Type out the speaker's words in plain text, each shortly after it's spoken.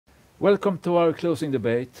Welcome to our closing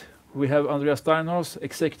debate. We have Andreas Steinhaus,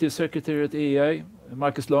 Executive Secretary at EEA,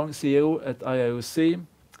 Marcus Long, CEO at IIOC,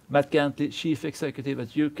 Matt Gantley, Chief Executive at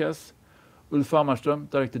UCAS, Ulf Hammarström,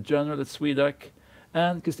 Director General at Swedac,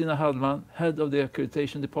 and Christina Hallman, Head of the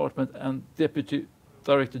Accreditation Department and Deputy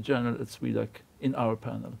Director General at Swedac in our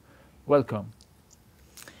panel. Welcome.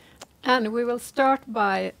 And we will start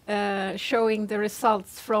by showing the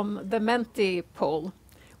results from the Menti poll.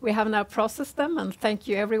 We have now processed them, and thank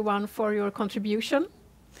you everyone for your contribution.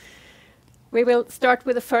 We will start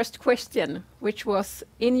with the first question, which was,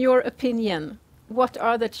 in your opinion, what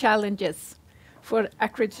are the challenges for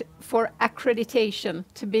accreditation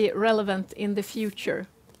to be relevant in the future?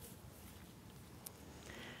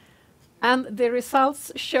 And the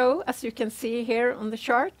results show, as you can see here on the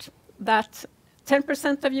chart, that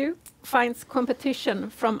 10% of you finds competition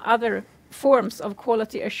from other forms of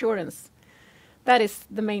quality assurance. That is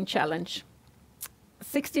the main challenge.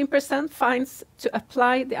 16% finds to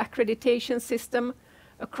apply the accreditation system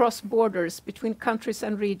across borders between countries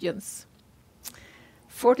and regions.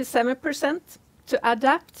 47% to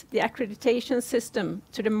adapt the accreditation system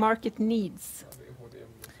to the market needs.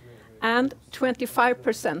 And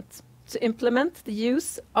 25% to implement the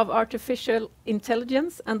use of artificial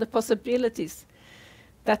intelligence and the possibilities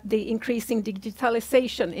that the increasing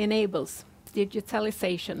digitalization enables.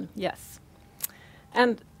 Digitalization, yes.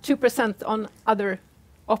 And 2% on other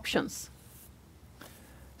options.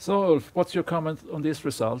 So, Ulf, what's your comment on this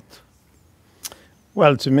result?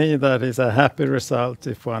 Well, to me, that is a happy result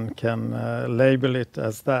if one can label it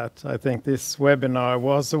as that. I think this webinar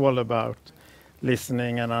was all about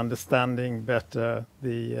listening and understanding better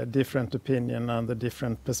the different opinion and the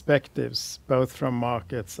different perspectives, both from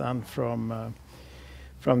markets and from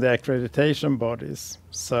the accreditation bodies.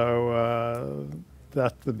 So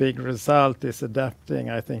that the big result is adapting,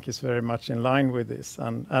 I think, is very much in line with this.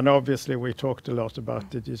 And obviously, we talked a lot about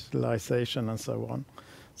digitalization and so on.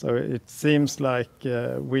 So it seems like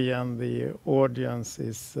we and the audience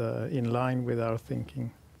is in line with our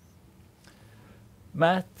thinking.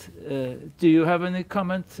 Matt, do you have any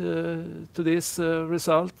comment to this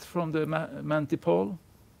result from the Menti poll?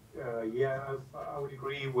 Yeah, I would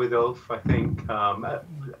agree with Ulf. I think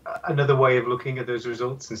another way of looking at those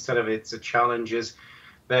results, instead of it's a challenges,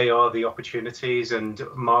 they are the opportunities. And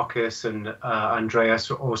Marcus and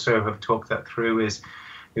Andreas also have talked that through. Is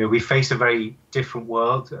we face a very different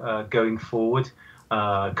world going forward.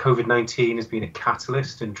 COVID-19 has been a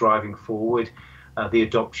catalyst in driving forward the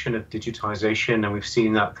adoption of digitization, and we've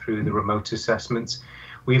seen that through the remote assessments.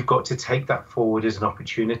 We've got to take that forward as an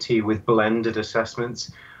opportunity with blended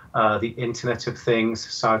assessments. The Internet of Things,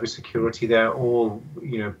 cybersecurity, they're all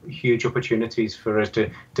huge opportunities for us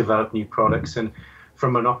to develop new products. And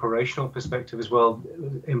from an operational perspective as well,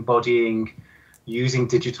 using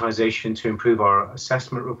digitization to improve our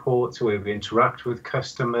assessment reports, the way we interact with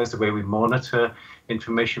customers, the way we monitor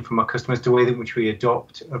information from our customers, the way in which we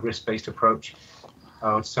adopt a risk-based approach.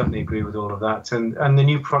 I would certainly agree with all of that. And the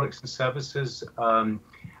new products and services,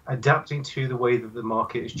 adapting to the way that the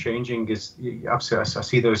market is changing is absolutely, I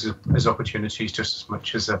see those as opportunities just as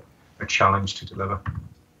much as a challenge to deliver.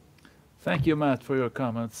 Thank you, Matt, for your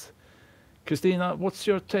comments. Christina, what's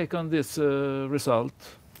your take on this result?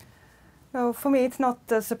 No, for me, it's not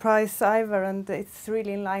a surprise either, and it's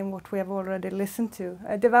really in line with what we have already listened to.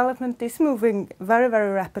 Development is moving very,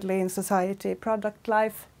 very rapidly in society. Product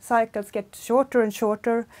life cycles get shorter and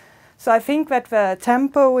shorter. So I think that the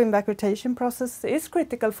tempo in the accreditation process is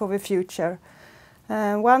critical for the future.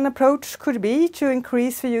 One approach could be to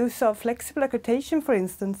increase the use of flexible accreditation, for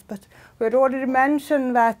instance, but we had already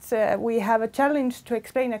mentioned that we have a challenge to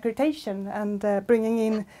explain accreditation, and bringing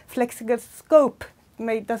in flexible scope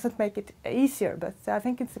doesn't make it easier, but I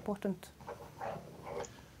think it's important.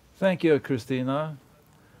 Thank you, Christina.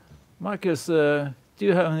 Marcus, do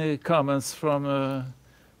you have any comments from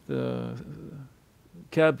the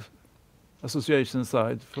CAB association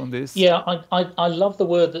side from this? Yeah, I love the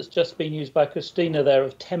word that's just been used by Christina there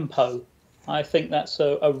of tempo. I think that's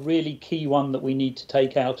a really key one that we need to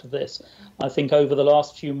take out of this. I think over the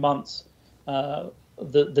last few months,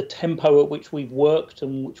 the tempo at which we've worked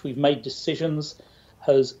and which we've made decisions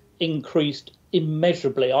has increased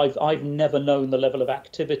immeasurably. I've never known the level of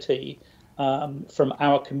activity from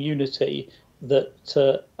our community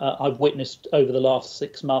that I've witnessed over the last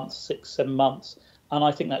 6 months, 7 months. And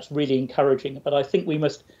I think that's really encouraging. But I think we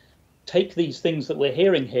must take these things that we're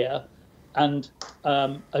hearing here and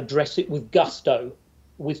address it with gusto,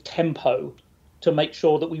 with tempo, to make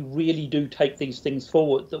sure that we really do take these things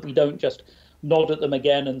forward, that we don't just nod at them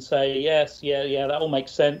again and say, yes, yeah, that all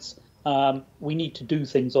makes sense. we need to do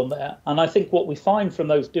things on there. And I think what we find from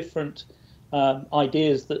those different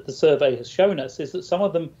ideas that the survey has shown us is that some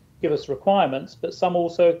of them give us requirements, but some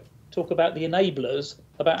also talk about the enablers,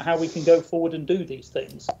 about how we can go forward and do these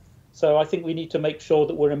things. So I think we need to make sure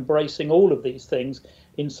that we're embracing all of these things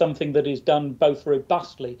in something that is done both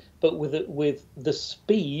robustly, but with the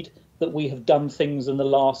speed that we have done things in the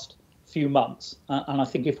last few months. And I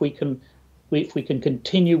think if we can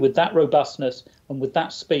continue with that robustness and with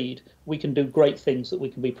that speed, we can do great things that we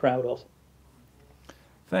can be proud of.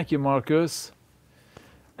 Thank you, Marcus.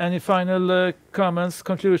 Any final comments,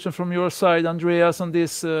 conclusion from your side, Andreas, on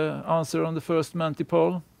this answer on the first Menti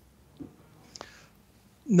poll?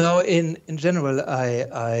 No, in general,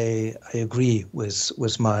 I agree with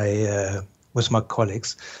my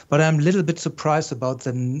colleagues, but I'm a little bit surprised about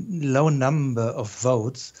the low number of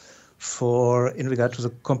votes in regard to the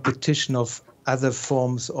competition of other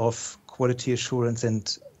forms of quality assurance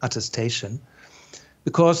and attestation,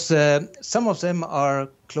 because some of them are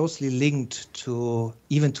closely linked to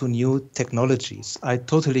new technologies. I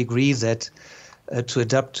totally agree that to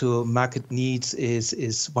adapt to market needs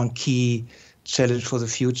is one key challenge for the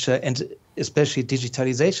future, and especially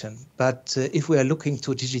digitalization. But if we are looking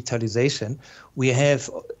to digitalization, we have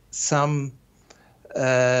some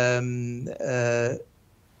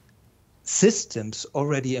systems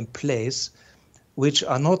already in place which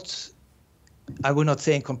are not, I will not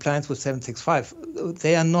say in compliance with 765,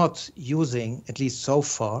 they are not using, at least so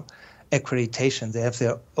far, accreditation. They have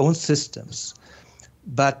their own systems.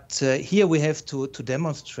 But here we have to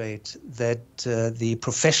demonstrate that the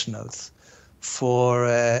professionals for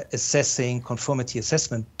assessing conformity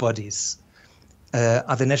assessment bodies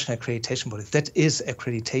are the national accreditation bodies. That is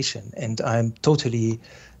accreditation, and I'm totally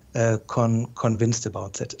convinced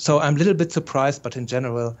about that. So I'm a little bit surprised, but in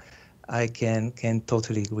general, I can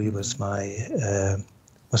totally agree with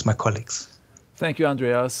my colleagues. Thank you,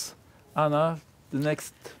 Andreas. Anna, the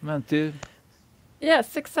next Menti.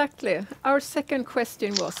 Yes, exactly. Our second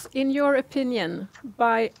question was, in your opinion,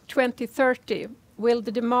 by 2030, will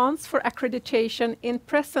the demands for accreditation in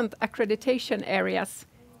present accreditation areas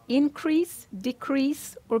increase,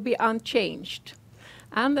 decrease, or be unchanged?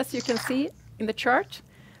 And as you can see in the chart,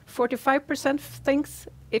 45% thinks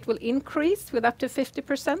it will increase with up to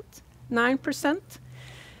 50%, 9%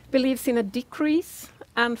 believes in a decrease,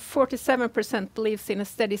 and 47% believes in a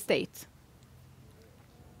steady state.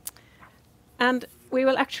 And we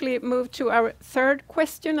will actually move to our third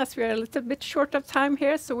question, as we are a little bit short of time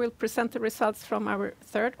here, so we'll present the results from our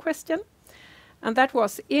third question. And that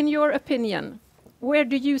was, in your opinion, where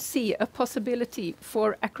do you see a possibility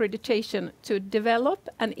for accreditation to develop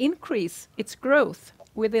and increase its growth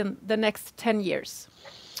within the next 10 years?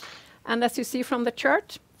 And as you see from the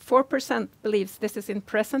chart, 4% believes this is in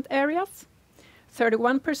present areas,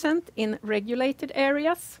 31% in regulated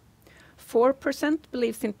areas, 4%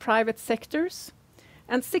 believes in private sectors,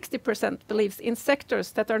 and 60% believes in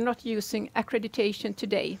sectors that are not using accreditation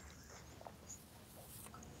today.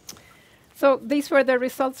 So these were the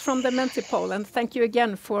results from the Menti poll, and thank you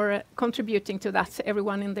again for contributing to that,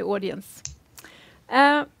 everyone in the audience.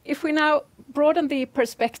 If we now broaden the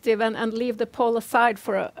perspective and leave the poll aside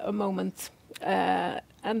for a moment,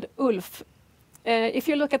 and Ulf, if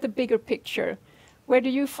you look at the bigger picture, where do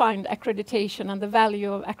you find accreditation and the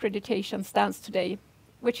value of accreditation stands today?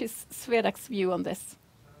 Which is Swedac's view on this?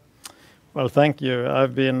 Well, thank you.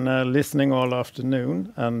 I've been listening all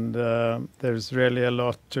afternoon, and there's really a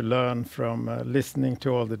lot to learn from listening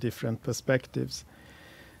to all the different perspectives.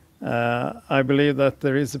 I believe that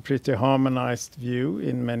there is a pretty harmonized view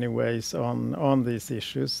in many ways on these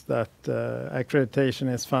issues, that accreditation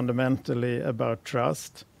is fundamentally about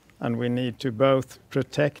trust, and we need to both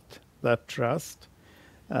protect that trust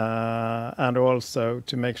and also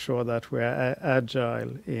to make sure that we are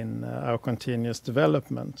agile in our continuous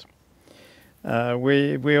development.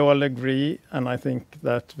 We all agree, and I think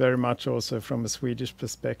that very much also from a Swedish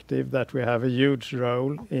perspective, that we have a huge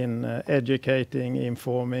role in educating,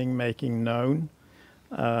 informing, making known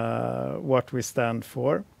what we stand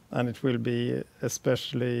for. And it will be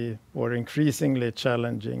especially or increasingly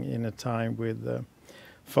challenging in a time with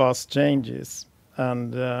fast changes.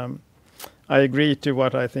 And I agree to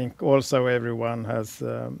what I think also everyone has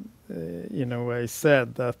in a way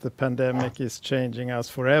said, that the pandemic is changing us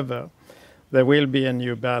forever. There will be a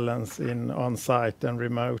new balance in on-site and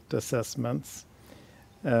remote assessments.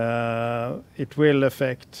 It will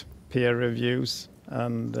affect peer reviews,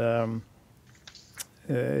 and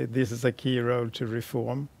this is a key role to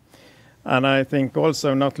reform. And I think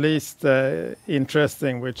also not least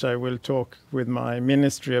interesting, which I will talk with my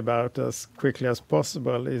ministry about as quickly as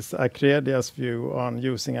possible, is Accredia's view on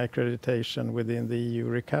using accreditation within the EU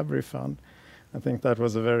Recovery Fund. I think that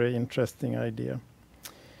was a very interesting idea.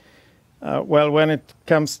 Well, when it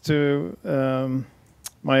comes to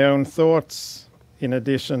my own thoughts, in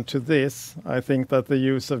addition to this, I think that the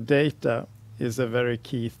use of data is a very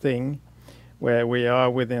key thing, where we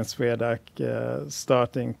are within Swedac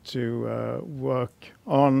starting to work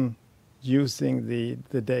on using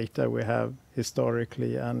the data we have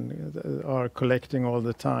historically and are collecting all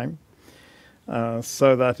the time,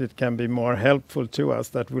 so that it can be more helpful to us,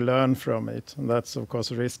 that we learn from it. And that's, of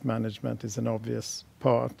course, risk management is an obvious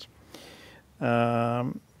part.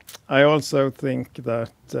 I also think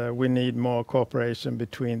that we need more cooperation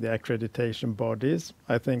between the accreditation bodies.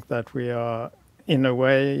 I think that we are, in a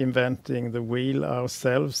way, inventing the wheel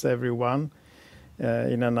ourselves, everyone,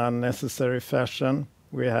 in an unnecessary fashion.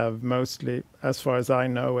 We have mostly, as far as I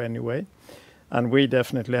know anyway, and we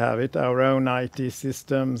definitely have it, our own IT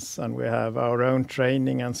systems, and we have our own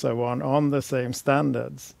training and so on the same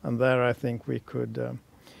standards. And there I think we could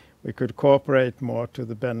cooperate more to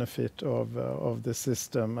the benefit of the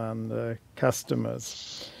system and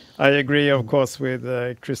customers. I agree, of course, with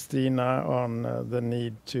Christina on the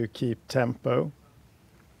need to keep tempo.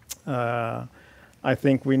 I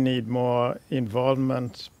think we need more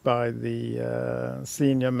involvement by the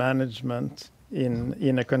senior management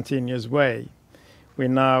in a continuous way. We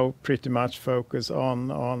now pretty much focus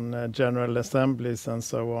on general assemblies and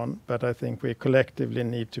so on, but I think we collectively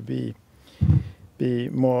need to be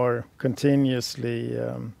more continuously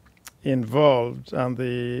involved. And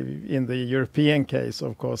in the European case,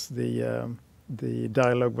 of course, the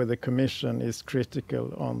dialogue with the Commission is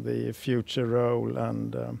critical on the future role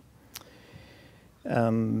and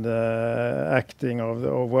acting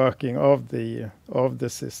or working of the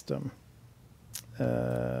system.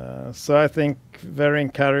 So I think very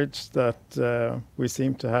encouraged that we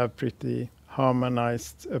seem to have pretty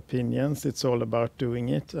harmonized opinions. It's all about doing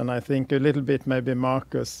it. And I think a little bit maybe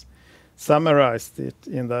Marcus summarized it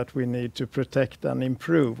in that we need to protect and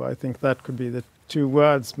improve. I think that could be the two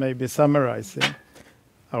words maybe summarizing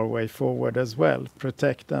our way forward as well,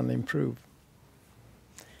 protect and improve.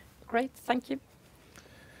 Great, thank you.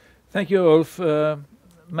 Thank you, Ulf.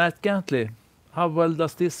 Matt Gantley, how well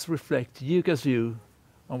does this reflect UCA's view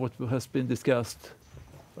on what has been discussed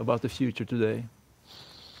about the future today?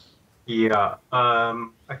 Yeah,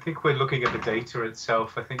 I think we're looking at the data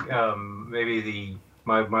itself. I think maybe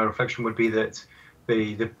my reflection would be that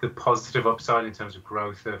the positive upside in terms of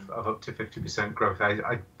growth of up to 50% growth,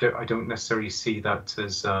 I don't necessarily see that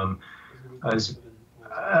as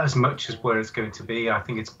much as where it's going to be. I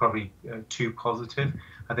think it's probably too positive.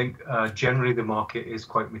 I think generally the market is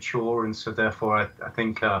quite mature, and so therefore I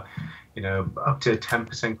think up to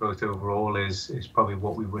 10% growth overall is probably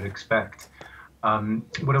what we would expect.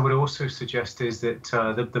 What I would also suggest is that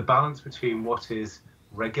the balance between what is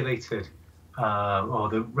regulated or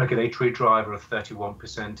the regulatory driver of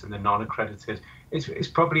 31% and the non-accredited is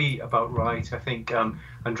probably about right. I think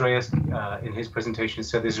Andreas in his presentation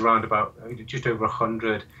said there's around about just over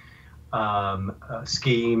 100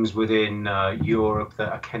 schemes within Europe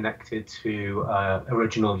that are connected to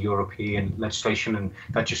original European legislation, and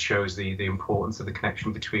that just shows the importance of the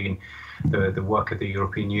connection between the work of the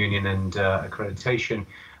European Union and accreditation.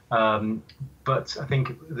 But I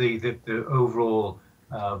think the overall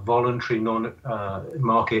voluntary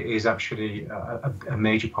market is actually a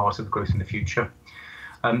major part of the growth in the future.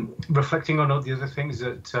 Reflecting on all the other things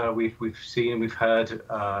that we've seen and we've heard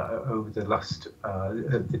over the last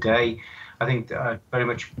the day, I think very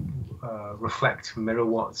much mirror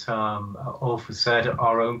what Ulf has said.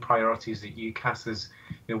 Our own priorities at UCAS as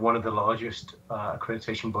one of the largest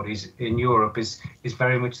accreditation bodies in Europe is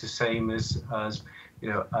very much the same as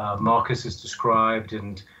Marcus has described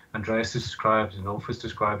and Andreas has described and Ulf has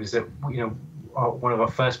described. Is that one of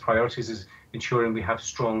our first priorities is ensuring we have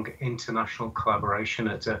strong international collaboration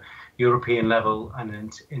at a European level and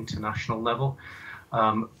an international level.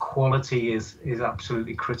 Quality is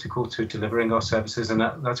absolutely critical to delivering our services, and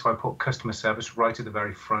that's why I put customer service right at the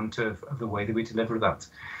very front of the way that we deliver that.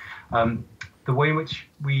 The way in which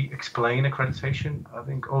we explain accreditation, I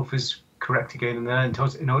think Ulf is correct again in there.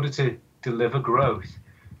 In order to deliver growth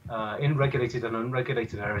in regulated and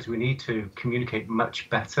unregulated areas, we need to communicate much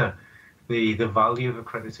better the value of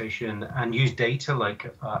accreditation and use data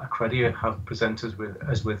like Accredia have presented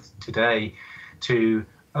us with today to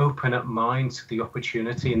open up minds to the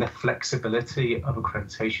opportunity and the flexibility of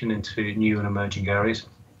accreditation into new and emerging areas.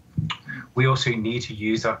 we also need to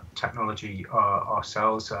use that technology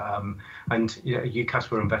ourselves. And at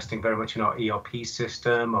UCAS, we're investing very much in our ERP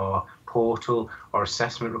system, our portal, our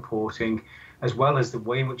assessment reporting, as well as the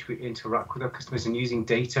way in which we interact with our customers and using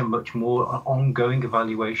data much more ongoing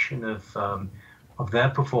evaluation of their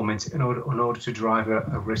performance in order to drive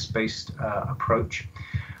a risk-based approach.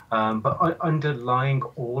 But underlying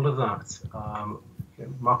all of that,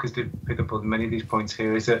 Marcus did pick up on many of these points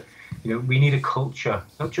here, is that we need a culture,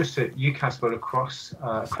 not just at UCAS, but across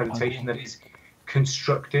accreditation, that is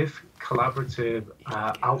constructive, collaborative,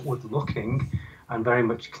 outward-looking, and very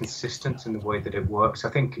much consistent in the way that it works. I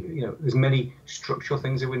think there's many structural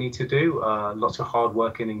things that we need to do, lots of hard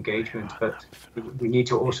work and engagement, but we need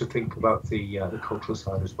to also think about the cultural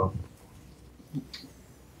side as well.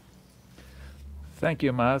 Thank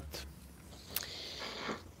you, Matt.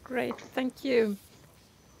 Great, thank you.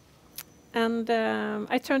 And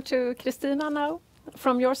I turn to Christina now.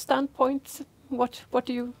 From your standpoint,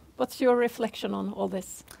 what's your reflection on all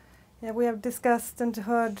this? Yeah, we have discussed and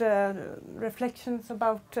heard reflections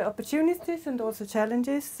about opportunities and also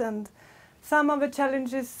challenges. And some of the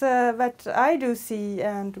challenges that I do see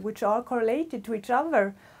and which are correlated to each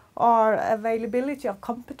other are availability of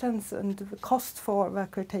competence and the cost for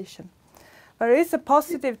accreditation. There is a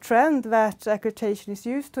positive trend that accreditation is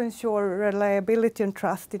used to ensure reliability and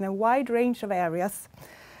trust in a wide range of areas.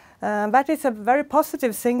 That is a very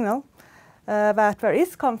positive signal that there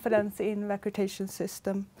is confidence in the accreditation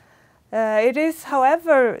system. It is,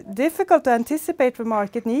 however, difficult to anticipate the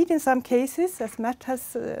market need in some cases, as Matt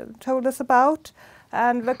has told us about,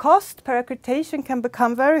 and the cost per accreditation can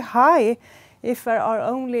become very high if there are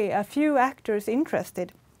only a few actors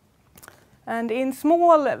interested. And in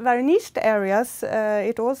small, very niched areas,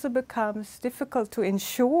 it also becomes difficult to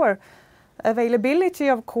ensure availability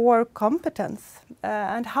of core competence.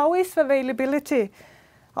 And how is the availability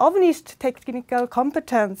of niched technical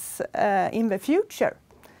competence in the future?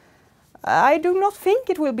 I do not think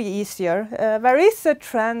it will be easier. There is a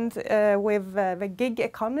trend with the gig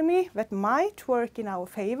economy that might work in our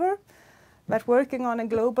favor, that working on a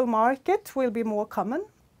global market will be more common.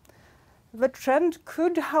 The trend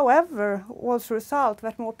could, however, also result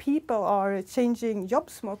that more people are changing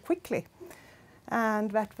jobs more quickly,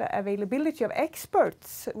 and that the availability of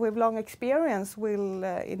experts with long experience will,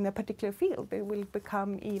 in a particular field, will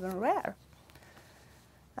become even rare.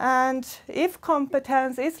 And if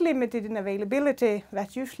competence is limited in availability,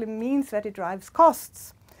 that usually means that it drives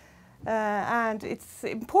costs. And it's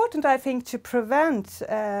important, I think, to prevent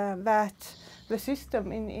that the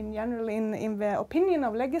system in general, in the opinion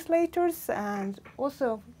of legislators and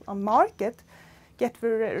also on market, get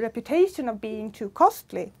the reputation of being too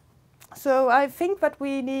costly. So I think that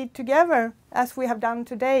we need together, as we have done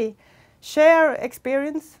today, share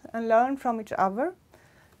experience and learn from each other,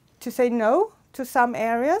 to say no to some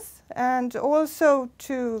areas, and also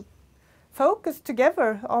to focus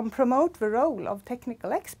together on promote the role of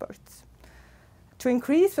technical experts, to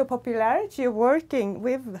increase the popularity of working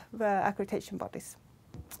with the accreditation bodies.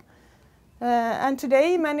 And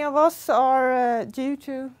today many of us are, due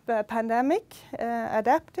to the pandemic,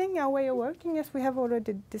 adapting our way of working, as we have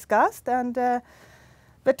already discussed, and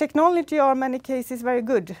the technology are in many cases very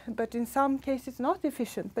good, but in some cases not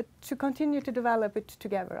efficient. But to continue to develop it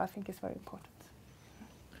together, I think is very important.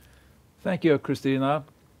 Thank you, Christina.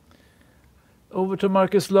 Over to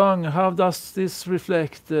Marcus Long. How does this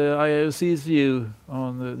reflect IIoC's view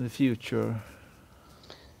on the future?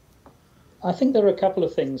 I think there are a couple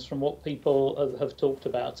of things from what people have talked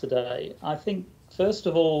about today. I think, first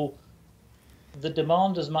of all, the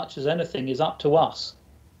demand as much as anything is up to us.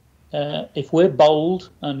 If we're bold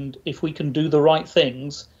and if we can do the right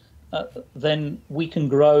things, then we can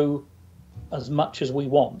grow as much as we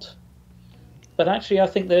want. But actually, I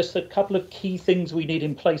think there's a couple of key things we need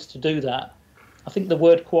in place to do that. I think the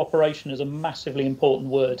word cooperation is a massively important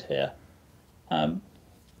word here. And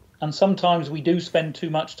sometimes we do spend too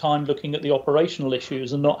much time looking at the operational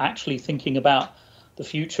issues and not actually thinking about the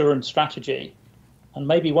future and strategy. And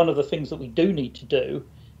maybe one of the things that we do need to do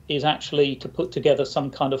is actually to put together some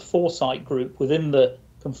kind of foresight group within the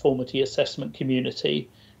conformity assessment community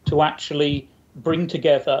to actually bring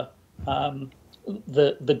together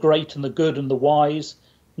the great and the good and the wise,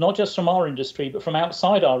 not just from our industry, but from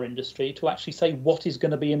outside our industry, to actually say what is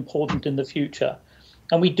going to be important in the future.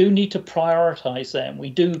 And we do need to prioritize them.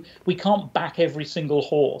 We can't back every single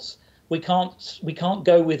horse. We can't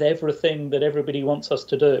go with everything that everybody wants us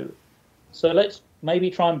to do. So let's maybe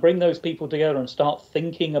try and bring those people together and start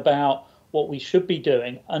thinking about what we should be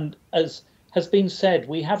doing. And as has been said,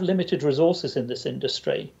 we have limited resources in this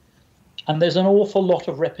industry, and there's an awful lot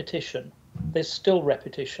of repetition. There's still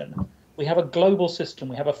repetition. We have a global system.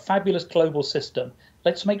 We have a fabulous global system.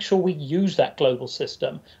 Let's make sure we use that global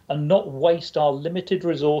system and not waste our limited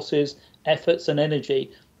resources, efforts and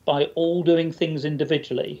energy by all doing things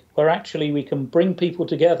individually, where actually we can bring people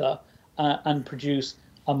together and produce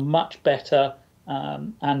a much better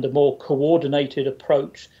and a more coordinated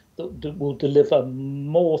approach that will deliver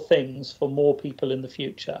more things for more people in the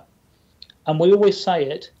future. And we always say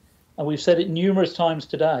it, and we've said it numerous times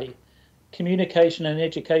today, communication and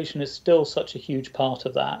education is still such a huge part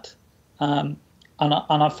of that. And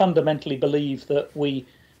I fundamentally believe that we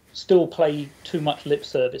still play too much lip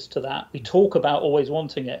service to that. We talk about always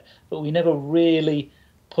wanting it, but we never really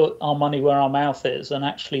put our money where our mouth is and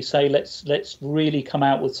actually say, let's really come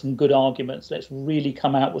out with some good arguments. Let's really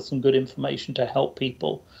come out with some good information to help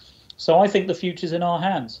people. So I think the future's in our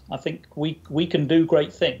hands. I think we can do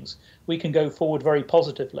great things. We can go forward very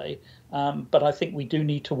positively, but I think we do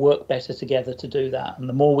need to work better together to do that. And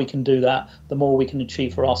the more we can do that, the more we can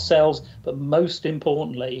achieve for ourselves, but most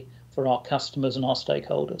importantly, for our customers and our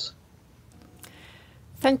stakeholders.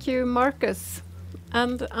 Thank you, Marcus.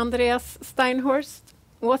 And Andreas Steinhorst,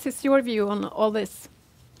 what is your view on all this?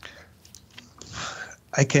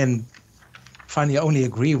 I can finally only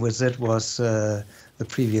agree with that was the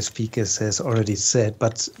previous speakers has already said,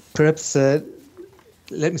 but perhaps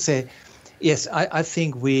let me say, yes, I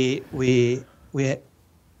think I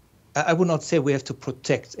would not say we have to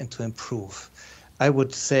protect and to improve. I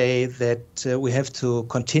would say that we have to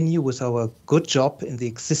continue with our good job in the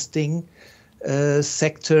existing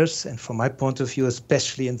sectors, and from my point of view,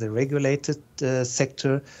 especially in the regulated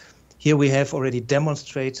sector. Here we have already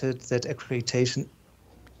demonstrated that accreditation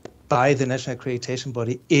by the National Accreditation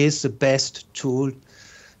Body is the best tool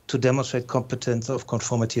to demonstrate competence of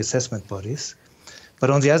conformity assessment bodies. But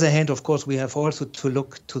on the other hand, of course, we have also to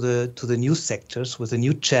look to the new sectors with the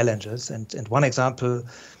new challenges. And one example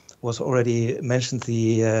was already mentioned,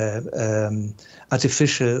 the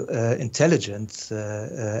artificial intelligence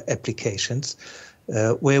applications,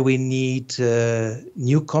 where we need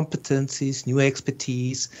new competencies, new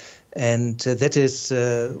expertise. And that is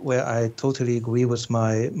where I totally agree with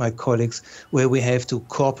my colleagues, where we have to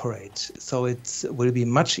cooperate. So it will be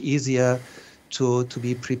much easier to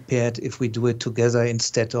be prepared if we do it together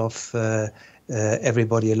instead of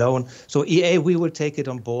everybody alone. So EA, we will take it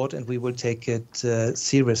on board and we will take it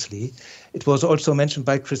seriously. It was also mentioned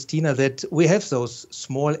by Christina that we have those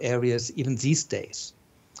small areas even these days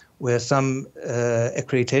where some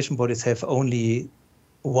accreditation bodies have only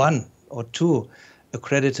one or two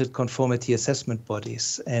accredited conformity assessment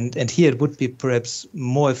bodies. And here it would be perhaps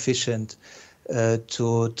more efficient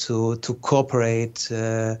to cooperate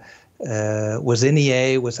within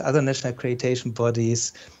EA, with other national accreditation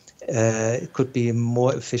bodies. It could be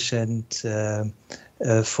more efficient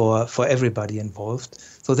for everybody involved.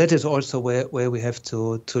 So that is also where we have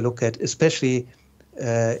to look at, especially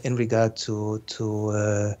in regard to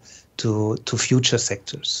future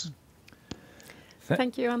sectors.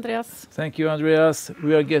 Thank you, Andreas. Thank you, Andreas.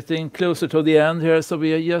 We are getting closer to the end here, so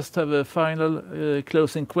we just have a final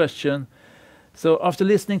closing question. So after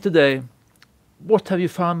listening today, what have you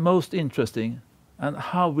found most interesting and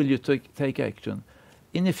how will you take action?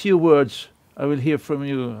 In a few words, I will hear from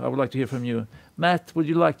you. I would like to hear from you. Matt, would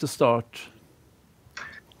you like to start?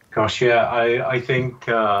 Gosh, yeah, I think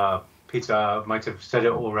Peter might have said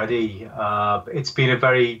it already. It's been a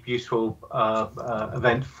very useful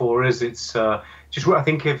event for us. It's just, I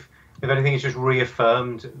think if anything, it's just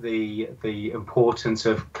reaffirmed the importance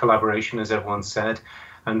of collaboration, as everyone said,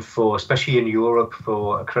 and for, especially in Europe,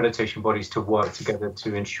 for accreditation bodies to work together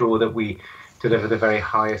to ensure that we deliver the very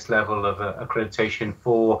highest level of accreditation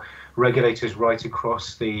for regulators right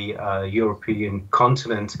across the European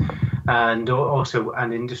continent, and also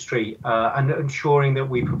an industry, and ensuring that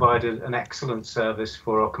we provided an excellent service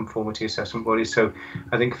for our conformity assessment bodies. So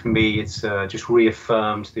I think for me, it's just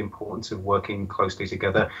reaffirmed the importance of working closely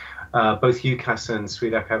together. Both UCAS and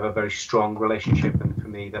Swedac have a very strong relationship, and for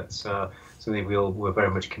me, that's something we're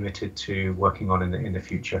very much committed to working on in the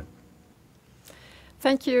future.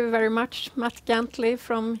 Thank you very much, Matt Gantley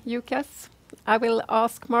from UCAS. I will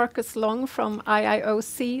ask Marcus Long from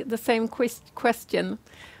IIOC the same question.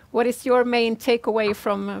 What is your main takeaway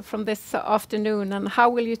from this afternoon, and how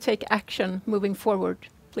will you take action moving forward,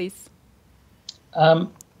 please?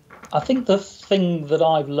 I think the thing that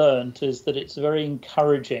I've learned is that it's very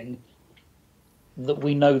encouraging that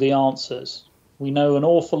we know the answers. We know an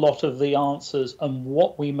awful lot of the answers and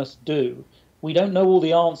what we must do. We don't know all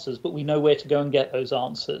the answers, but we know where to go and get those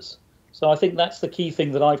answers. So I think that's the key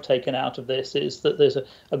thing that I've taken out of this, is that there's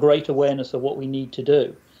a great awareness of what we need to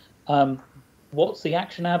do. What's the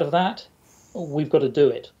action out of that? We've got to do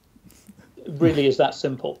it. It really is that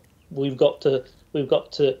simple. We've got to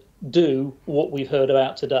do what we've heard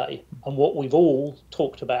about today and what we've all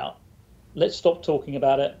talked about. Let's stop talking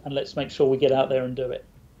about it and let's make sure we get out there and do it.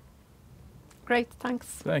 Great, thanks.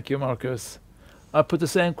 Thank you, Marcus. I put the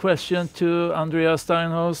same question to Andrea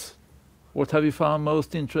Steinhaus. What have you found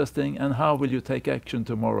most interesting and how will you take action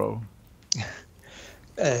tomorrow?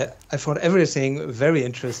 I found everything very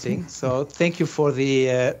interesting. So thank you for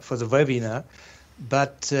the webinar.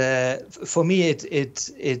 But for me,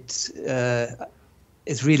 it's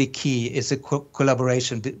really key. It's a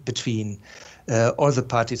collaboration between all the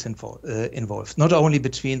parties involved. Not only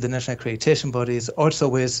between the national accreditation bodies, also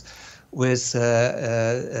with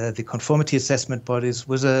the conformity assessment bodies,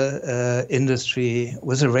 with the industry,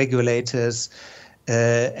 with the regulators,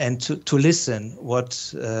 and to listen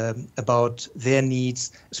what about their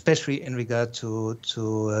needs, especially in regard to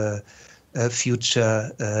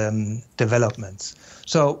future developments.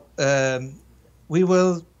 So we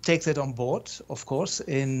will take that on board, of course,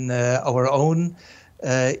 in our own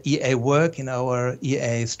EA work, in our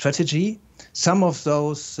EA strategy. Some of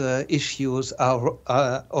those issues are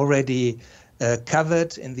already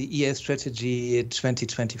covered in the EA strategy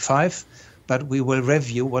 2025, but we will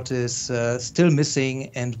review what is still missing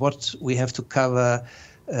and what we have to cover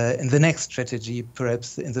in the next strategy,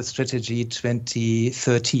 perhaps in the strategy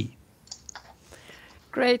 2030.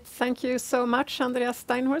 Great, thank you so much, Andreas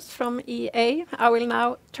Steinhorst from EA. I will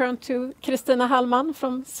now turn to Kristina Hallman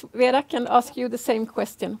from Swedac and ask you the same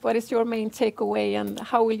question. What is your main takeaway and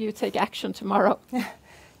how will you take action tomorrow?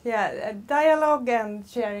 Yeah, dialogue and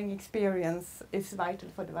sharing experience is vital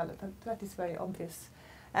for development. That is very obvious.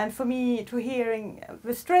 And for me, to hearing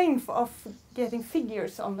the strength of getting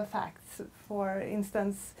figures on the facts, for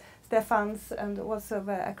instance, Stefan's and also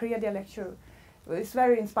the Accredia lecture, it's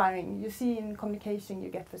very inspiring. You see in communication you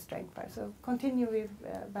get the strength there. So continue with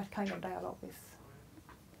that kind of dialogue is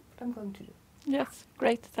what I'm going to do. Yes,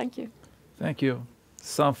 great, thank you. Thank you.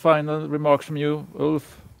 Some final remarks from you,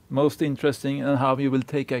 Ulf? Most interesting and how you will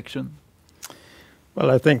take action? Well,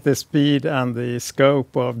 I think the speed and the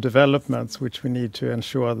scope of developments which we need to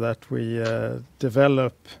ensure that we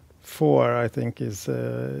develop for, I think is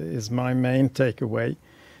my main takeaway.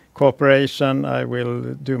 Cooperation, I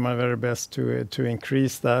will do my very best to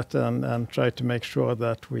increase that and try to make sure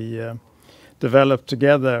that we develop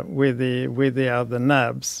together with the other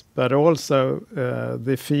NABs, but also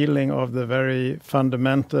the feeling of the very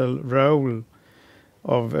fundamental role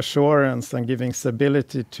of assurance and giving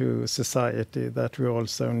stability to society that we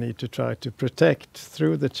also need to try to protect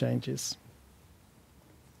through the changes.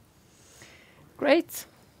 Great.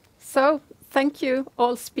 So thank you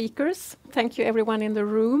all speakers. Thank you everyone in the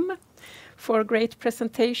room for great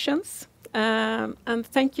presentations. And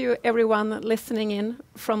thank you everyone listening in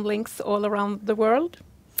from links all around the world.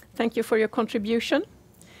 Thank you for your contribution.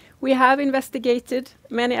 We have investigated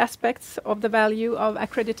many aspects of the value of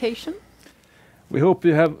accreditation. We hope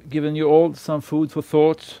we have given you all some food for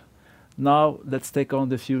thought. Now let's take on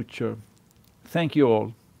the future. Thank you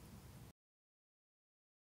all.